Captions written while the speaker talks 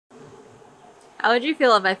How would you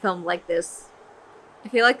feel if I filmed like this? I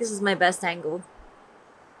feel like this is my best angle.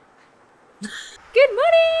 Good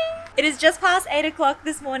morning! It is just past 8 o'clock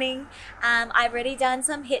this morning. I've already done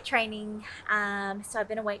some HIIT training, so I've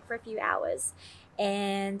been awake for a few hours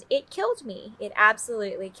and it killed me. It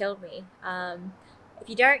absolutely killed me. If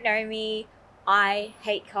you don't know me, I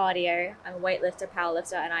hate cardio. I'm a weightlifter,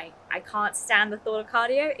 powerlifter, and I can't stand the thought of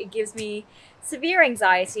cardio. It gives me severe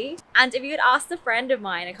anxiety. And if you had asked a friend of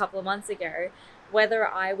mine a couple of months ago whether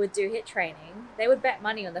I would do HIIT training, they would bet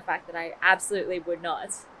money on the fact that I absolutely would not.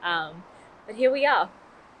 But here we are.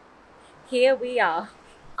 Here we are.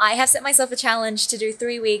 I have set myself a challenge to do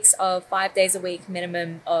 3 weeks of 5 days a week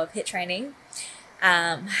minimum of HIIT training.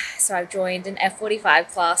 So I've joined an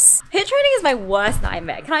F45 class. HIIT training is my worst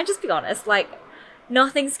nightmare. Can I just be honest? Like,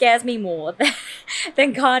 nothing scares me more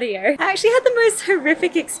than cardio. I actually had the most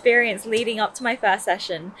horrific experience leading up to my first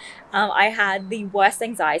session. I had the worst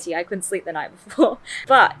anxiety. I couldn't sleep the night before.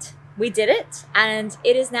 But we did it, and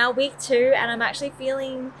it is now week 2, and I'm actually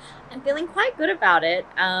feeling quite good about it,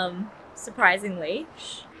 surprisingly.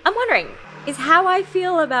 I'm wondering, is how I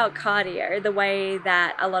feel about cardio the way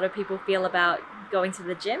that a lot of people feel about going to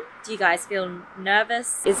the gym? Do you guys feel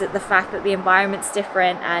nervous? Is it the fact that the environment's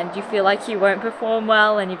different and you feel like you won't perform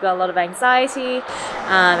well and you've got a lot of anxiety?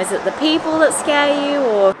 Is it the people that scare you?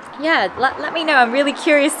 Or yeah, let me know. I'm really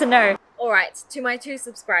curious to know. Alright, to my 2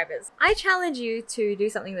 subscribers, I challenge you to do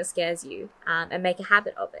something that scares you and make a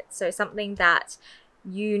habit of it. So something that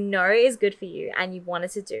you know is good for you and you've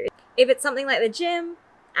wanted to do. If it's something like the gym,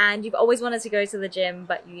 and you've always wanted to go to the gym,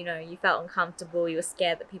 but you know, you felt uncomfortable, you were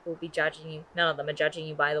scared that people would be judging you. None of them are judging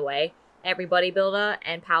you, by the way. Every bodybuilder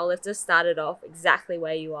and powerlifter started off exactly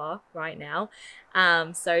where you are right now.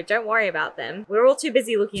 So don't worry about them. We're all too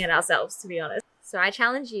busy looking at ourselves, to be honest. So I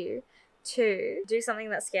challenge you to do something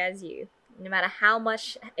that scares you. No matter how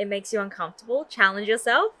much it makes you uncomfortable, challenge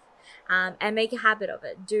yourself and make a habit of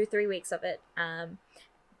it. Do 3 weeks of it,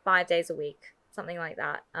 5 days a week. Something like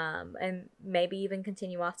that, and maybe even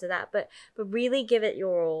continue after that, but really give it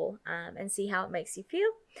your all and see how it makes you feel.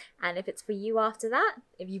 And if it's for you after that,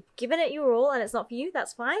 if you've given it your all and it's not for you,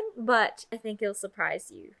 that's fine, but I think it'll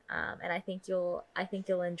surprise you, and I think you'll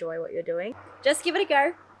enjoy what you're doing. Just give it a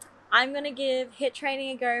go. I'm gonna give HIIT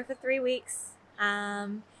training a go for 3 weeks,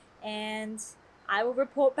 and I will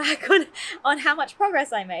report back on how much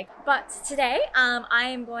progress I make. But today I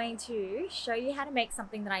am going to show you how to make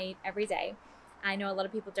something that I eat every day. I know a lot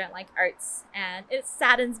of people don't like oats, and it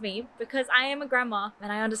saddens me because I am a grandma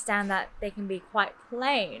and I understand that they can be quite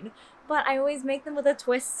plain, but I always make them with a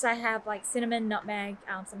twist. I have like cinnamon, nutmeg,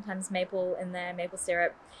 sometimes maple in there, maple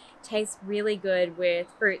syrup. Tastes really good with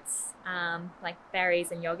fruits like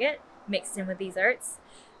berries and yogurt mixed in with these oats.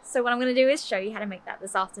 So what I'm going to do is show you how to make that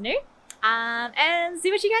this afternoon and see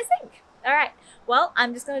what you guys think. All right, well,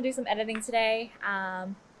 I'm just going to do some editing today.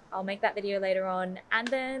 I'll make that video later on and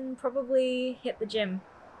then probably hit the gym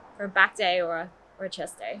for a back day or a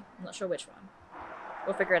chest day. I'm not sure which one.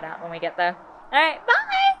 We'll figure it out when we get there. All right,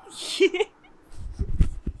 bye!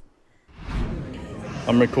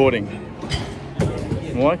 I'm recording.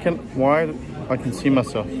 Why I can see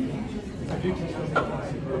myself?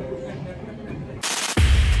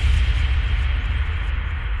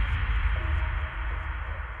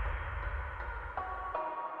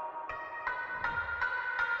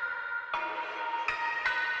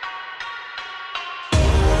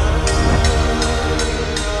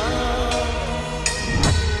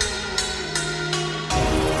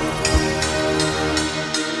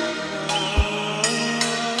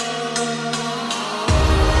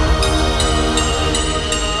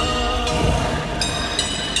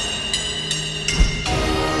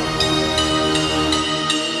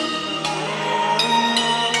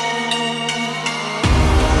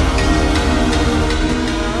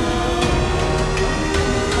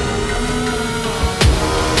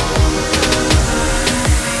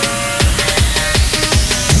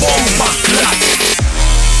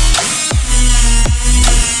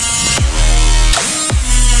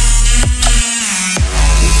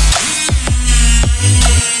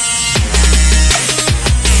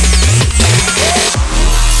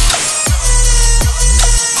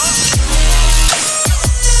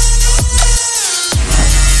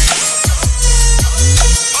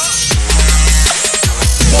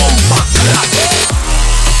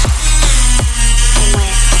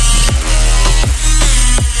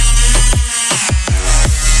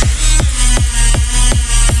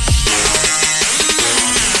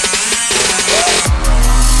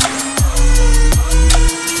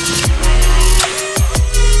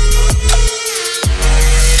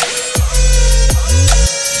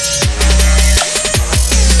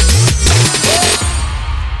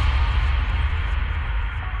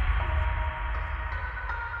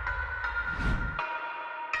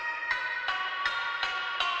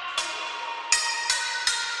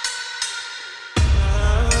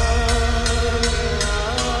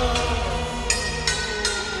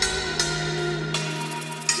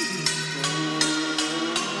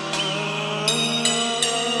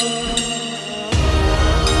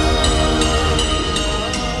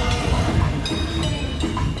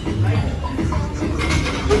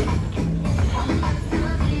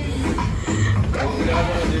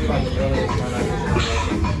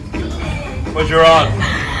 Gerard,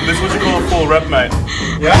 this is what you call a full rep, mate.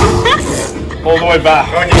 Yeah? All the way back.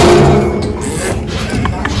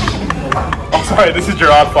 Oh, sorry, this is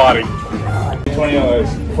Gerard fighting. 20 of those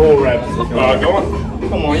full reps. Alright, go on.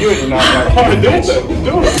 Come on, you already know that. Alright, do it then.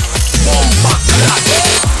 Do it.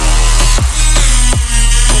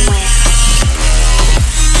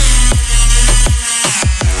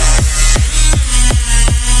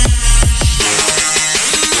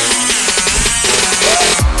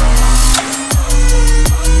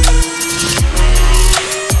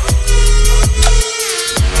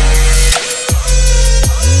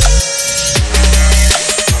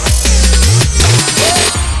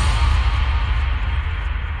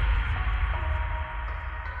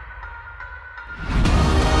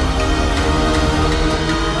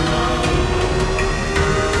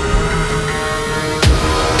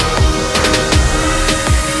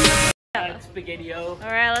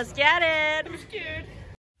 Alright, let's get it. I'm scared.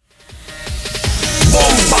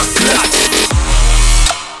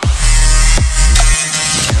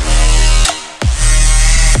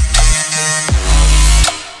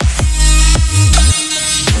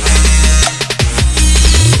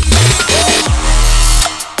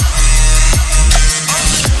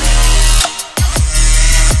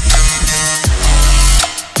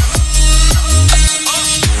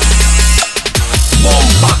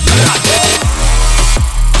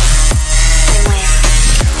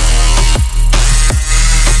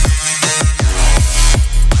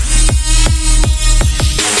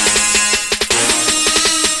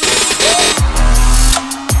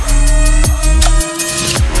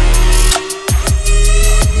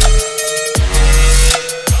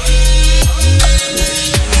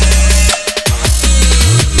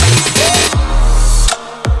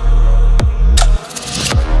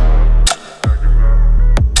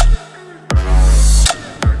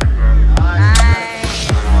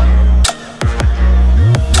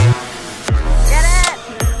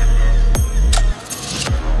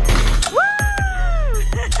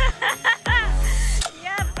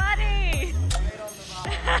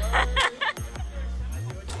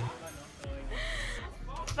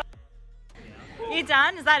 You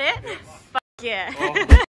done? Is that it? Fuck yeah.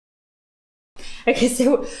 Oh. Okay,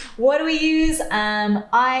 so what do we use?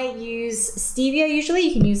 I use Stevia usually.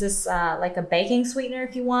 You can use this like a baking sweetener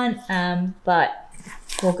if you want, but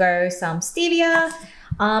we'll go some Stevia.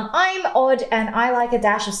 I'm odd and I like a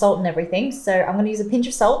dash of salt and everything, so I'm gonna use a pinch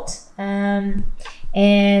of salt and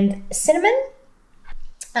cinnamon.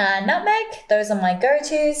 Nutmeg, those are my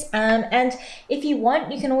go-tos, and if you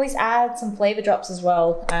want you can always add some flavor drops as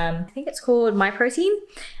well. I think it's called My Protein,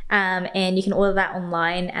 and you can order that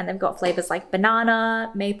online, and they've got flavors like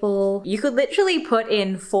banana, maple. You could literally put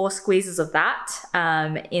in 4 squeezes of that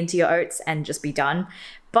into your oats and just be done,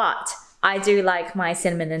 but I do like my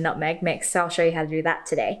cinnamon and nutmeg mix, so I'll show you how to do that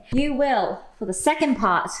today. You will, for the second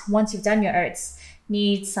part, once you've done your oats,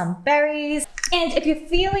 need some berries, and if you're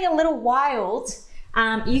feeling a little wild,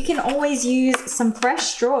 you can always use some fresh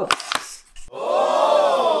strawberries.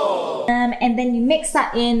 Oh! And then you mix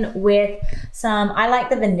that in with some, I like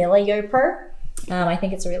the vanilla Yopro. I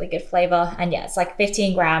think it's a really good flavor. And yeah, it's like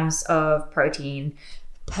 15 grams of protein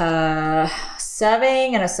per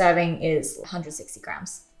serving, and a serving is 160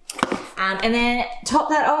 grams. And then top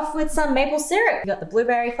that off with some maple syrup. You got the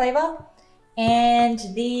blueberry flavor and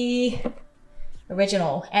the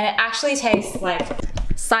original. And it actually tastes like,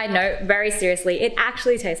 side note, very seriously, it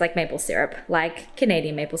actually tastes like maple syrup, like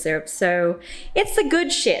Canadian maple syrup. So it's the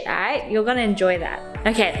good shit, all right? You're gonna enjoy that.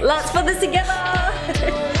 Okay, let's put this together.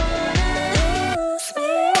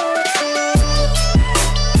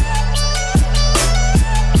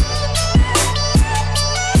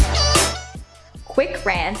 Quick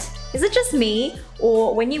rant, is it just me,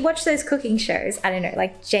 or when you watch those cooking shows, I don't know,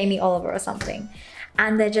 like Jamie Oliver or something,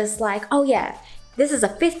 and they're just like, oh yeah, this is a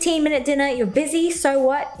 15-minute dinner, you're busy, so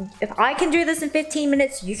what? If I can do this in 15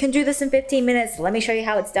 minutes, you can do this in 15 minutes, let me show you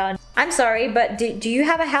how it's done. I'm sorry, but do you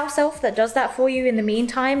have a house elf that does that for you in the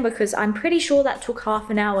meantime? Because I'm pretty sure that took half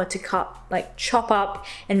an hour to cut, like chop up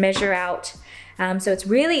and measure out. So it's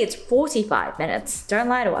 45 minutes, don't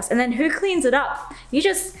lie to us. And then who cleans it up?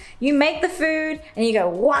 You make the food and you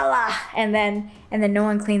go, voila, and then no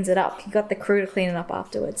one cleans it up. You got the crew to clean it up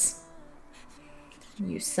afterwards.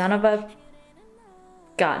 You son of a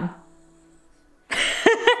gun.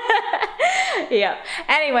 Yeah,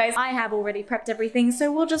 anyways, I have already prepped everything,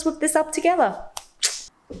 so we'll just whip this up together.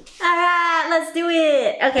 Alright, let's do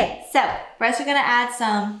it. Okay, so first we're gonna add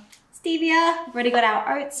some Stevia. We've already got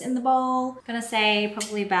our oats in the bowl. I'm gonna say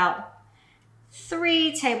probably about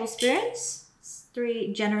 3 tablespoons.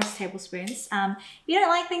 3 generous tablespoons. If you don't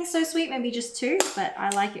like things so sweet, maybe just 2, but I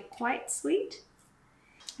like it quite sweet.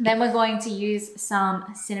 Then we're going to use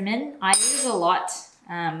some cinnamon. I use a lot.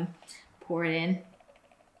 Pour it in.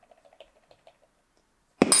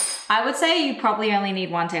 I would say you probably only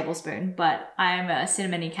need 1 tablespoon, but I'm a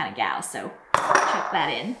cinnamony kind of gal, so chuck that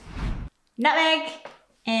in. Nutmeg,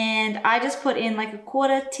 and I just put in like a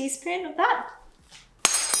 1/4 teaspoon of that.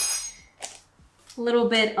 A little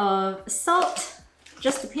bit of salt,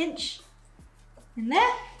 just a pinch in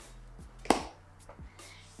there.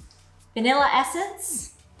 Vanilla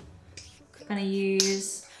essence. I'm gonna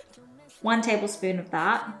use 1 tablespoon of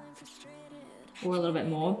that, or a little bit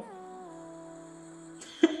more.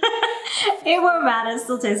 It won't matter, it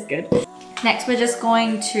still tastes good. Next, we're just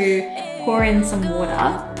going to pour in some water.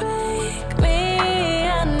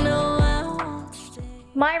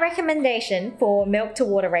 My recommendation for milk to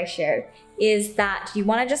water ratio is that you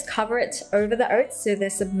want to just cover it over the oats so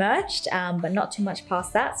they're submerged, but not too much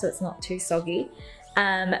past that so it's not too soggy.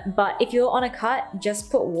 But if you're on a cut,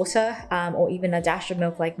 just put water or even a dash of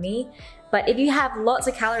milk like me. But if you have lots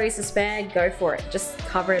of calories to spare, go for it. Just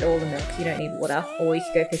cover it all in milk. You don't need water, or you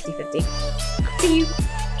could go 50-50. Up to you.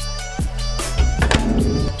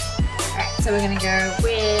 Alright, so we're gonna go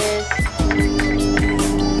with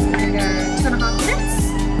 2.5 minutes.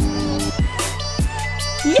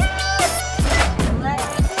 Yes!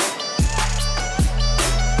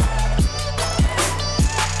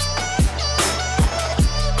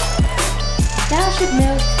 Dash of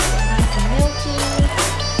milk, nice and milky.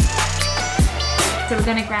 So we're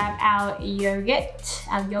gonna grab our yogurt,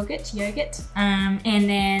 and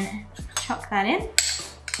then chuck that in.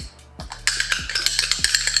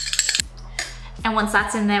 And once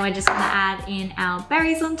that's in there, we're just gonna add in our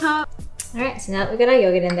berries on top. All right, so now that we've got our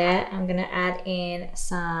yogurt in there, I'm gonna add in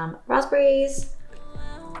some raspberries.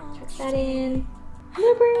 Chuck that in.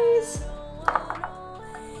 Blueberries.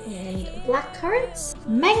 And black currants.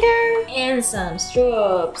 Mango. And some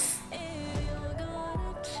strawberries.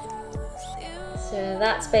 So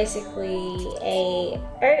that's basically a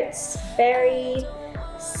oats, berry,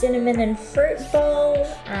 cinnamon and fruit bowl.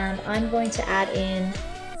 I'm going to add in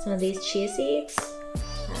some of these chia seeds.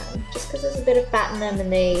 Just because there's a bit of fat in them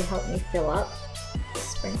and they help me fill up.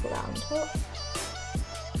 Just sprinkle that on top.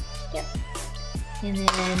 Yep. And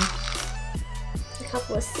then a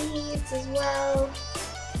couple of seeds as well.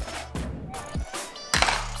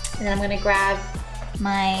 And then I'm gonna grab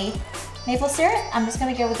my maple syrup. I'm just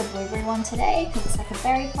gonna go with the blueberry one today because it's like a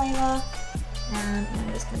berry flavor. And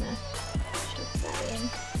I'm just gonna chuck that in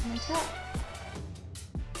on top.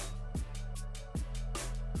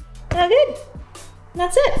 Oh, good.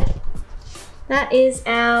 That's it. That is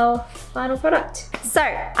our final product. So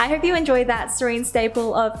I hope you enjoyed that serene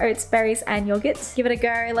staple of oats, berries, and yogurt. Give it a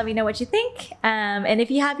go, let me know what you think. And if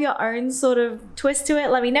you have your own sort of twist to it,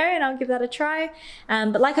 let me know and I'll give that a try.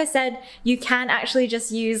 But like I said, you can actually just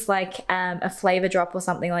use like a flavor drop or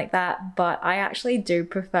something like that. But I actually do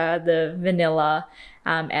prefer the vanilla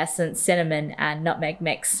essence, cinnamon, and nutmeg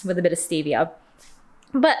mix with a bit of stevia.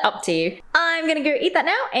 But up to you. I'm gonna go eat that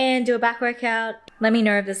now and do a back workout. Let me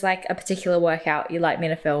know if there's like a particular workout you'd like me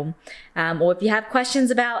to film. Or if you have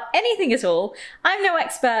questions about anything at all. I'm no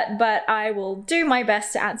expert, but I will do my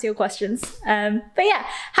best to answer your questions. But yeah,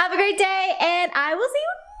 have a great day and I will see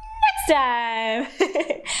you next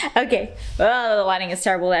time. Okay, oh, the lighting is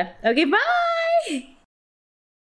terrible there. Okay, bye.